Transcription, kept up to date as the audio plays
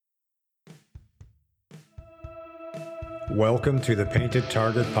Welcome to the Painted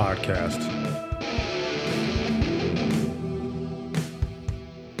Target Podcast.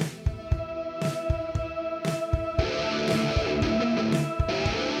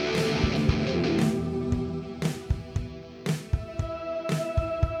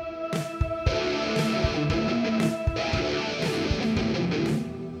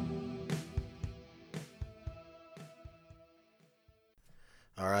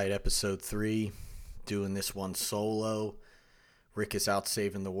 All right, episode 3, doing this one solo. Rick is out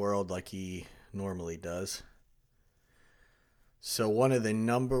saving the world like he normally does. So one of the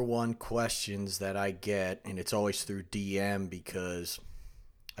number one questions that I get, and it's always through DM because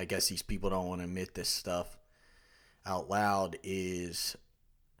I guess these people don't want to admit this stuff out loud, is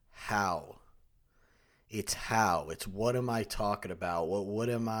how. It's how. It's what am I talking about? What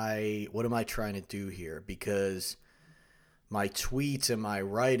am I trying to do here? Because my tweets and my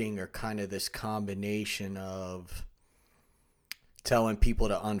writing are kind of this combination of telling people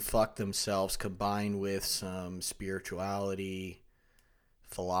to unfuck themselves combined with some spirituality,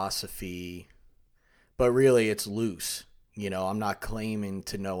 philosophy, but really it's loose. I'm not claiming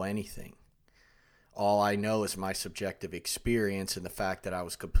to know anything. All I know is my subjective experience and the fact that I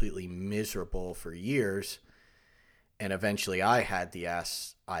was completely miserable for years, and eventually I had to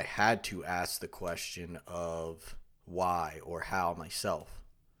ask the question of why or how myself.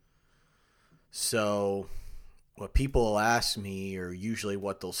 So what people will ask me, or usually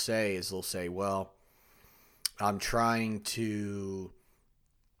what they'll say, is they'll say, well, I'm trying to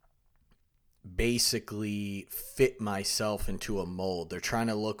basically fit myself into a mold. They're trying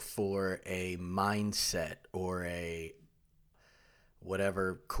to look for a mindset or a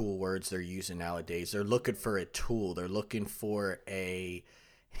whatever cool words they're using nowadays. They're looking for a tool. They're looking for a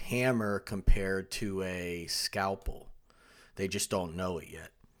hammer compared to a scalpel. They just don't know it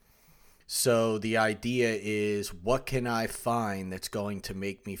yet. So the idea is, what can I find that's going to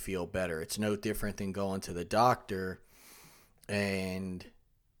make me feel better? It's no different than going to the doctor and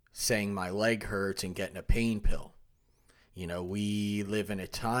saying my leg hurts and getting a pain pill. We live in a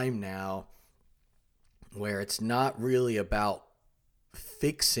time now where it's not really about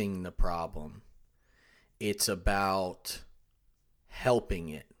fixing the problem. It's about helping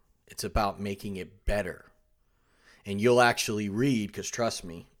it. It's about making it better. And you'll actually read, because trust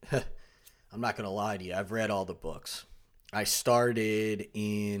me, I'm not going to lie to you. I've read all the books. I started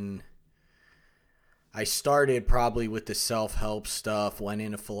probably with the self-help stuff, went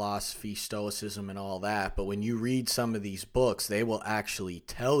into philosophy, stoicism, and all that. But when you read some of these books, they will actually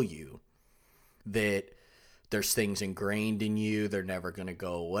tell you that there's things ingrained in you. They're never going to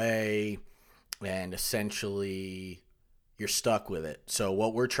go away. And essentially, you're stuck with it. So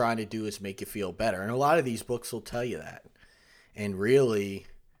what we're trying to do is make you feel better. And a lot of these books will tell you that. And really,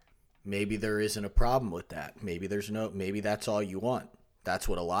 maybe there isn't a problem with that. Maybe that's all you want. That's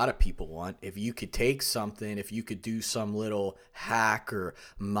what a lot of people want. If you could take something, if you could do some little hack or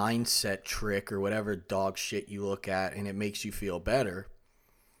mindset trick or whatever dog shit you look at and it makes you feel better,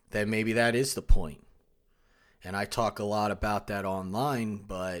 then maybe that is the point. And I talk a lot about that online,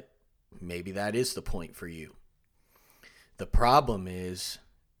 but maybe that is the point for you. The problem is,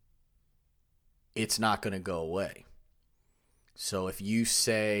 it's not going to go away. So if you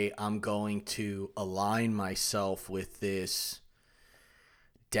say, I'm going to align myself with this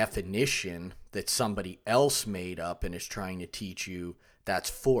definition that somebody else made up and is trying to teach you, that's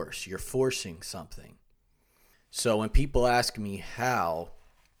force. You're forcing something. So when people ask me how,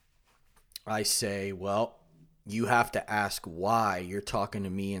 I say, well, you have to ask why you're talking to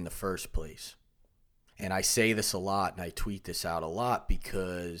me in the first place. And I say this a lot and I tweet this out a lot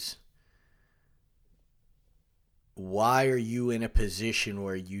because why are you in a position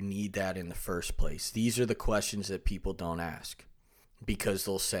where you need that in the first place? These are the questions that people don't ask, because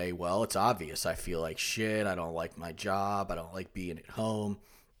they'll say, well, it's obvious. I feel like shit. I don't like my job. I don't like being at home.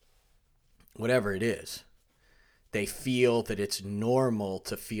 Whatever it is, they feel that it's normal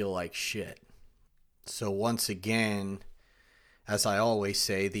to feel like shit. So once again, as I always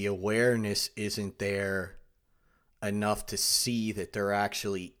say, the awareness isn't there enough to see that there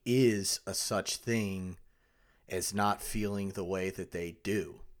actually is a such thing as not feeling the way that they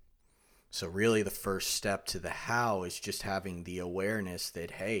do. So really the first step to the how is just having the awareness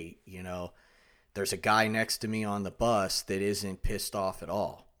that, hey, there's a guy next to me on the bus that isn't pissed off at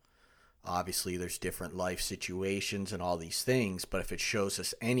all. Obviously there's different life situations and all these things, but if it shows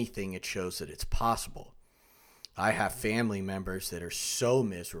us anything, it shows that it's possible. I have family members that are so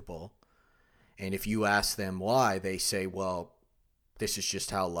miserable, and if you ask them why, they say, well, this is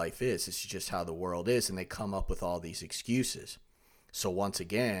just how life is. This is just how the world is. And they come up with all these excuses. So once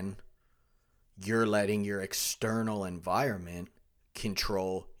again, You're letting your external environment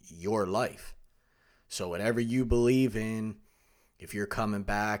control your life. So whatever you believe in, if you're coming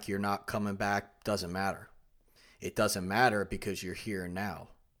back, you're not coming back, doesn't matter. It doesn't matter because you're here now.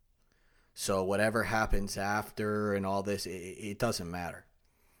 So whatever happens after and all this, it doesn't matter.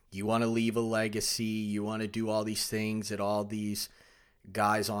 You want to leave a legacy, you want to do all these things that all these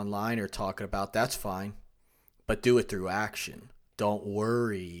guys online are talking about, that's fine. But do it through action. Don't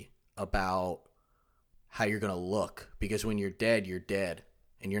worry about how you're going to look, because when you're dead,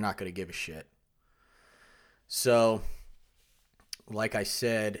 and you're not going to give a shit. So, like I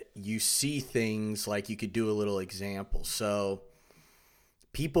said, you see things like you could do a little example. So,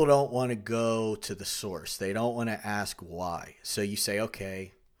 people don't want to go to the source. They don't want to ask why. So you say,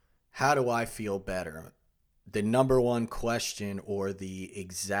 okay, how do I feel better? The number one question, or the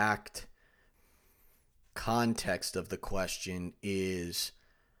exact context of the question, is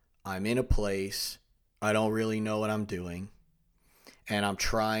I'm in a place, I don't really know what I'm doing, and I'm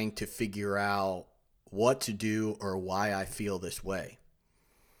trying to figure out what to do or why I feel this way.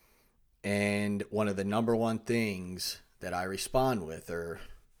 And one of the number one things that I respond with, or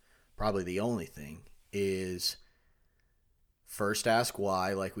probably the only thing, is first ask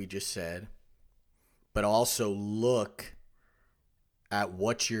why, like we just said, but also look at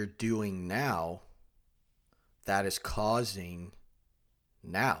what you're doing now that is causing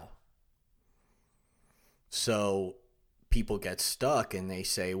now. So people get stuck and they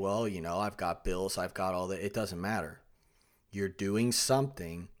say, well, I've got bills, I've got all that. It doesn't matter. You're doing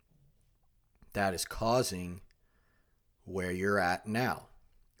something that is causing where you're at now,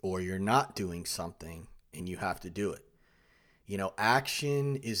 or you're not doing something and you have to do it.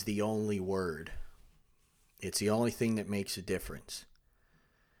 Action is the only word. It's the only thing that makes a difference.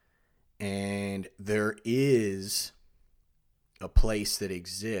 And there is a place that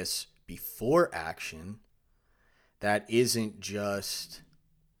exists before action that isn't just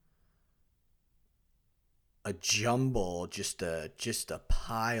a jumble, just a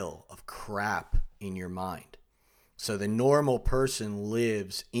pile of crap in your mind. So the normal person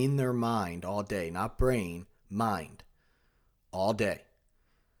lives in their mind all day, not brain, mind, all day.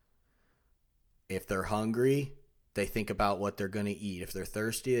 If they're hungry, they think about what they're going to eat. If they're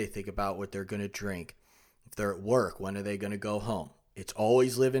thirsty, they think about what they're going to drink. If they're at work, when are they going to go home? It's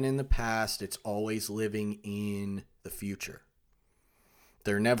always living in the past. It's always living in the future.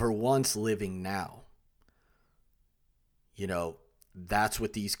 They're never once living now. That's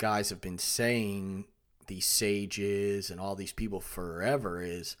what these guys have been saying, these sages and all these people forever,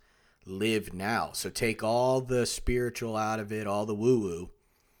 is live now. So take all the spiritual out of it, all the woo-woo.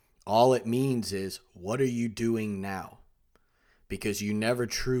 All it means is, what are you doing now? Because you never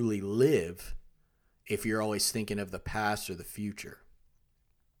truly live if you're always thinking of the past or the future.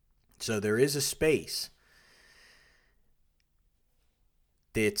 So there is a space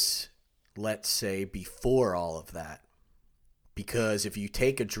that's, let's say, before all of that. Because if you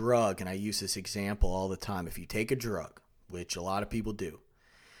take a drug, and I use this example all the time, if you take a drug, which a lot of people do,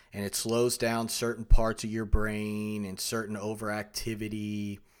 and it slows down certain parts of your brain and certain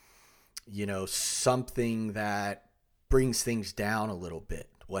overactivity, something that brings things down a little bit,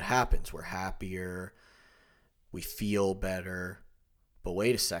 what happens? We're happier, we feel better. But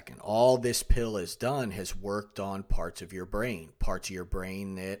wait a second, all this pill has done has worked on parts of your brain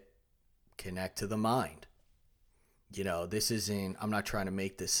that connect to the mind. I'm not trying to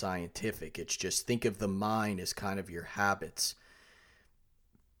make this scientific. It's just, think of the mind as kind of your habits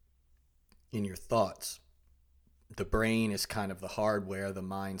in your thoughts. The brain is kind of the hardware, the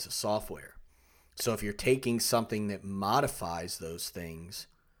mind's the software. So if you're taking something that modifies those things,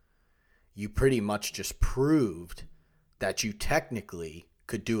 you pretty much just proved that you technically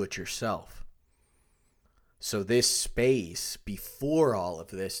could do it yourself. So this space before all of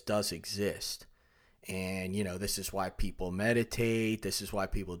this does exist. And, this is why people meditate. This is why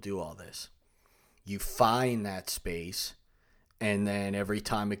people do all this. You find that space, and then every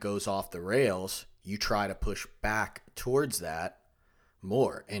time it goes off the rails, you try to push back towards that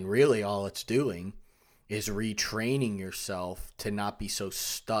more. And really all it's doing is retraining yourself to not be so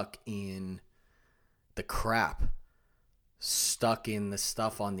stuck in the crap, stuck in the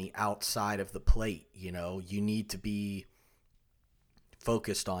stuff on the outside of the plate. You need to be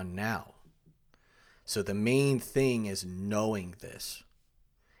focused on now. So the main thing is knowing this.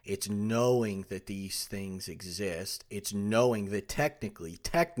 It's knowing that these things exist. It's knowing that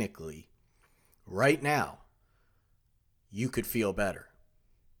technically, right now, you could feel better.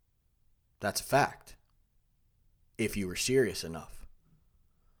 That's a fact. If you were serious enough.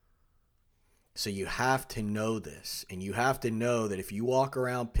 So you have to know this, and you have to know that if you walk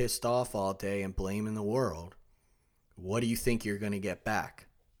around pissed off all day and blaming the world, what do you think you're going to get back?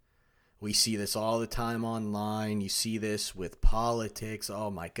 We see this all the time online. You see this with politics. Oh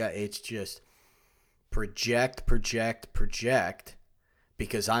my God, it's just project, project, project,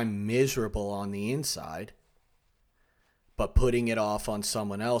 because I'm miserable on the inside, but putting it off on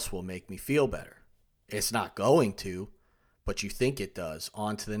someone else will make me feel better. It's not going to, but you think it does.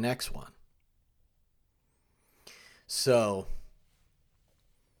 On to the next one. So,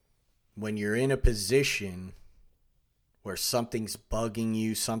 when you're in a position where something's bugging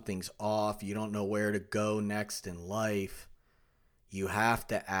you, something's off, you don't know where to go next in life, you have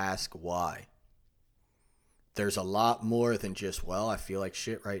to ask why. There's a lot more than just, well, I feel like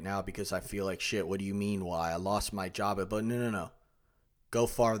shit right now because I feel like shit. What do you mean why? I lost my job. But no. Go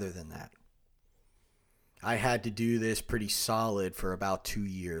farther than that. I had to do this pretty solid for about 2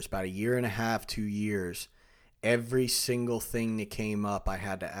 years, about a year and a half, 2 years. Every single thing that came up, I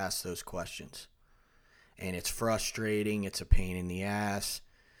had to ask those questions. And it's frustrating. It's a pain in the ass,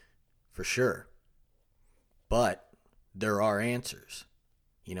 for sure. But there are answers.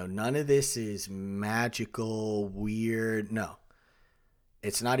 None of this is magical, weird. No.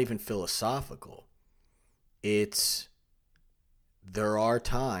 It's not even philosophical. There are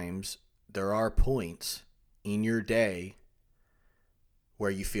times, there are points in your day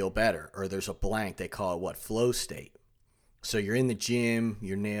where you feel better, or there's a blank. They call it flow state. So you're in the gym,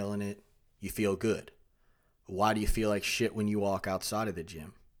 you're nailing it, you feel good. Why do you feel like shit when you walk outside of the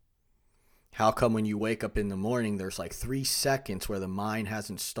gym? How come when you wake up in the morning, there's like 3 seconds where the mind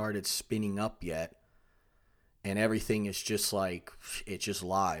hasn't started spinning up yet, and everything is just like, it's just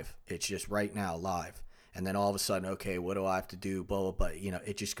live. It's just right now live. And then all of a sudden, okay, what do I have to do? Blah, blah, blah.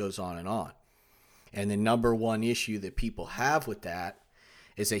 It just goes on and on. And the number one issue that people have with that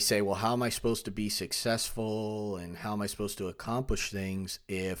is they say, well, how am I supposed to be successful and how am I supposed to accomplish things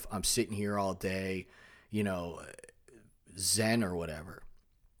if I'm sitting here all day, zen or whatever?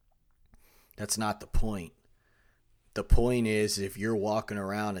 That's not the point. The point is, if you're walking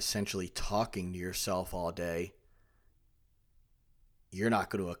around essentially talking to yourself all day, you're not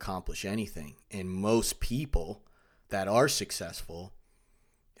going to accomplish anything. And most people that are successful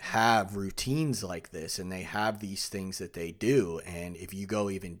have routines like this, and they have these things that they do. And if you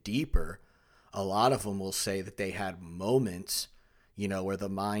go even deeper, a lot of them will say that they had moments, where the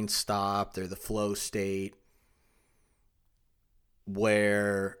mind stopped, or the flow state,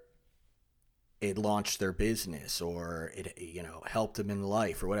 where it launched their business, or it helped them in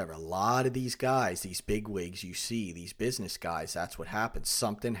life or whatever. A lot of these guys, these big wigs you see, these business guys, that's what happens.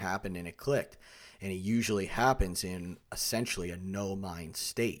 Something happened and it clicked. And it usually happens in essentially a no-mind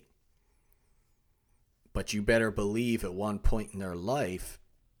state. But you better believe at one point in their life,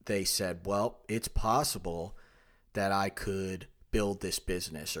 they said, well, it's possible that I could build this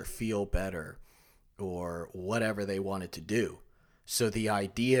business or feel better or whatever they wanted to do. So the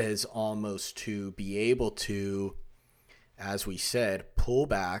idea is almost to be able to, as we said, pull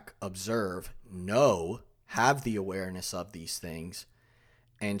back, observe, know, have the awareness of these things,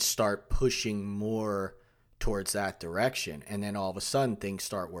 and start pushing more towards that direction. And then all of a sudden things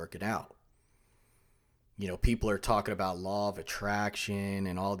start working out. People are talking about law of attraction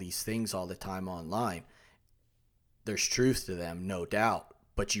and all these things all the time online. There's truth to them, no doubt.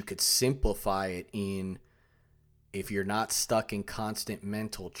 But you could simplify it in, if you're not stuck in constant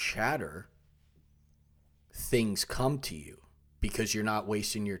mental chatter, things come to you because you're not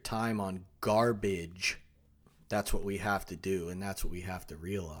wasting your time on garbage. That's what we have to do, and that's what we have to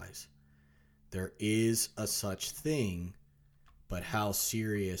realize. There is a such thing, but how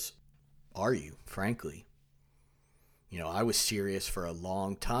serious are you, frankly? I was serious for a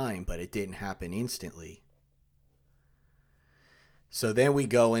long time, but it didn't happen instantly. So then we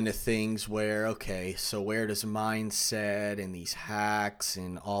go into things where, okay, so where does mindset and these hacks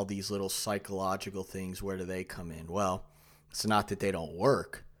and all these little psychological things, where do they come in? Well, it's not that they don't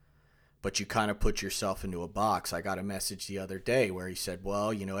work, but you kind of put yourself into a box. I got a message the other day where he said,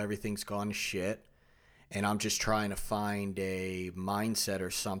 well, everything's gone to shit, and I'm just trying to find a mindset or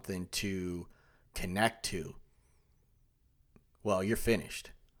something to connect to. Well, you're finished.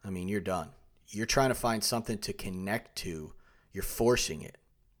 You're done. You're trying to find something to connect to. You're forcing it.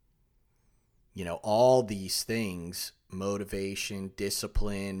 All these things, motivation,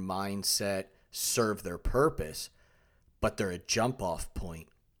 discipline, mindset, serve their purpose, but they're a jump-off point.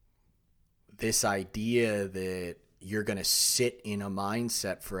 This idea that you're going to sit in a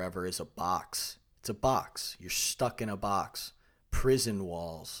mindset forever is a box. It's a box. You're stuck in a box. Prison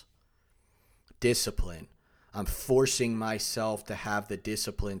walls. Discipline. I'm forcing myself to have the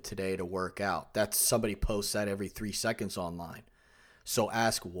discipline today to work out. That's somebody posts that every 3 seconds online. So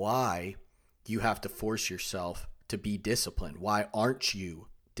ask why you have to force yourself to be disciplined. Why aren't you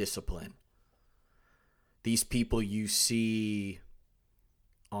disciplined? These people you see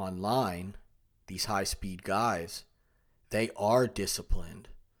online, these high-speed guys, they are disciplined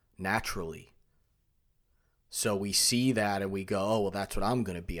naturally. So we see that and we go, oh, well, that's what I'm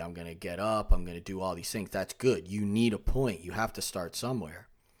going to be. I'm going to get up. I'm going to do all these things. That's good. You need a point. You have to start somewhere.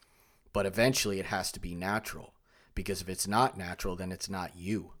 But eventually it has to be natural, because if it's not natural, then it's not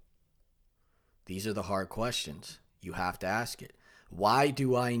you. These are the hard questions. You have to ask it. Why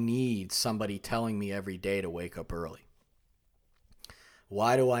do I need somebody telling me every day to wake up early?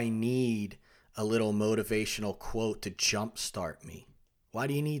 Why do I need a little motivational quote to jumpstart me? Why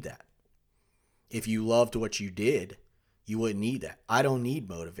do you need that? If you loved what you did, you wouldn't need that. I don't need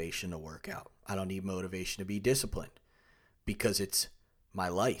motivation to work out. I don't need motivation to be disciplined, because it's my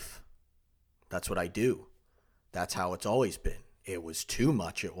life. That's what I do. That's how it's always been. It was too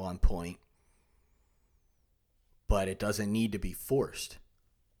much at one point, but it doesn't need to be forced.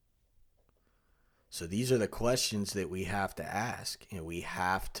 So these are the questions that we have to ask, and we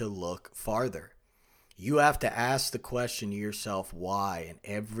have to look farther. You have to ask the question to yourself, why, in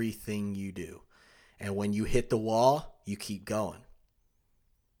everything you do. And when you hit the wall, you keep going.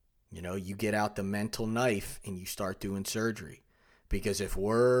 You get out the mental knife and you start doing surgery. Because if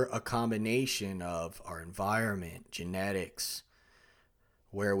we're a combination of our environment, genetics,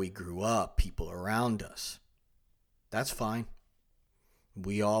 where we grew up, people around us, that's fine.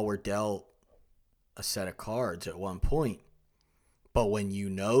 We all were dealt a set of cards at one point. But when you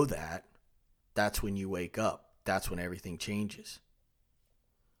know that, that's when you wake up. That's when everything changes.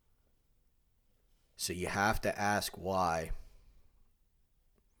 So you have to ask why.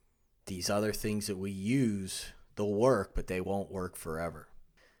 These other things that we use, they'll work, but they won't work forever.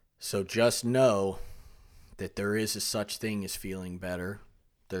 So just know that there is a such thing as feeling better.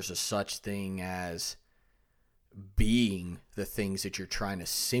 There's a such thing as being the things that you're trying to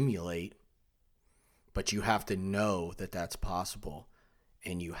simulate. But you have to know that that's possible,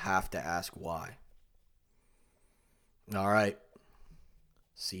 and you have to ask why. All right.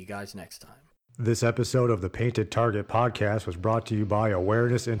 See you guys next time. This episode of the Painted Target podcast was brought to you by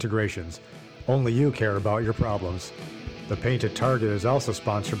Awareness Integrations. Only you care about your problems. The Painted Target is also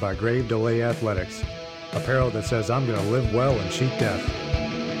sponsored by Grave Delay Athletics, apparel that says I'm going to live well and cheat death.